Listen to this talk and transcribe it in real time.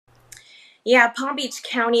Yeah, Palm Beach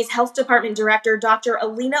County's Health Department Director, Dr.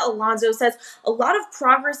 Alina Alonso, says a lot of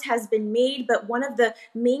progress has been made, but one of the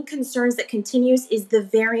main concerns that continues is the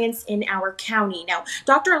variants in our county. Now,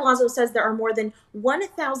 Dr. Alonso says there are more than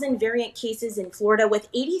 1,000 variant cases in Florida, with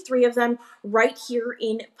 83 of them right here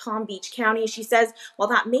in Palm Beach County. She says while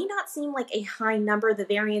that may not seem like a high number, the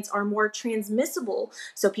variants are more transmissible,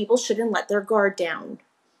 so people shouldn't let their guard down.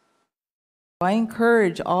 I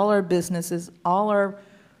encourage all our businesses, all our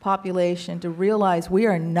population to realize we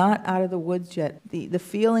are not out of the woods yet. The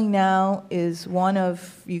feeling now is one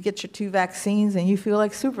of you get your 2 vaccines and you feel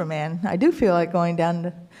like Superman. I do feel like going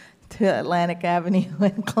down to Atlantic Avenue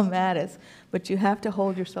and Clematis, but you have to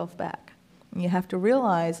hold yourself back. And you have to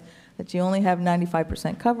realize that you only have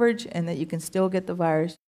 95% coverage and that you can still get the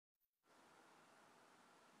virus.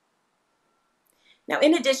 Now,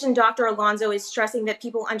 in addition, Dr. Alonso is stressing that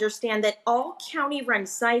people understand that all county-run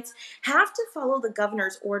sites have to follow the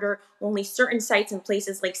governor's order. Only certain sites and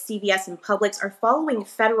places like CVS and Publix are following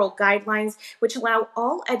federal guidelines, which allow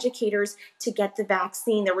all educators to get the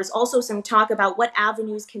vaccine. There was also some talk about what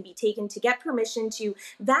avenues can be taken to get permission to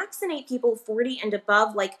vaccinate people 40 and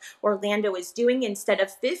above, like Orlando is doing, instead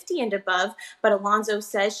of 50 and above. But Alonso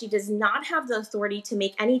says she does not have the authority to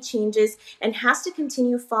make any changes and has to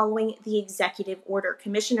continue following the executive order.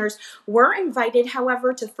 Commissioners were invited,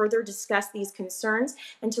 however, to further discuss these concerns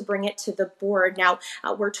and to bring it to the board. Now,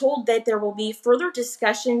 we're told that there will be further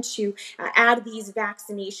discussion to add these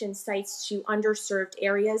vaccination sites to underserved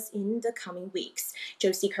areas in the coming weeks.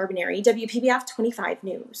 Jossie Carbonare, WPBF 25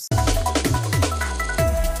 News.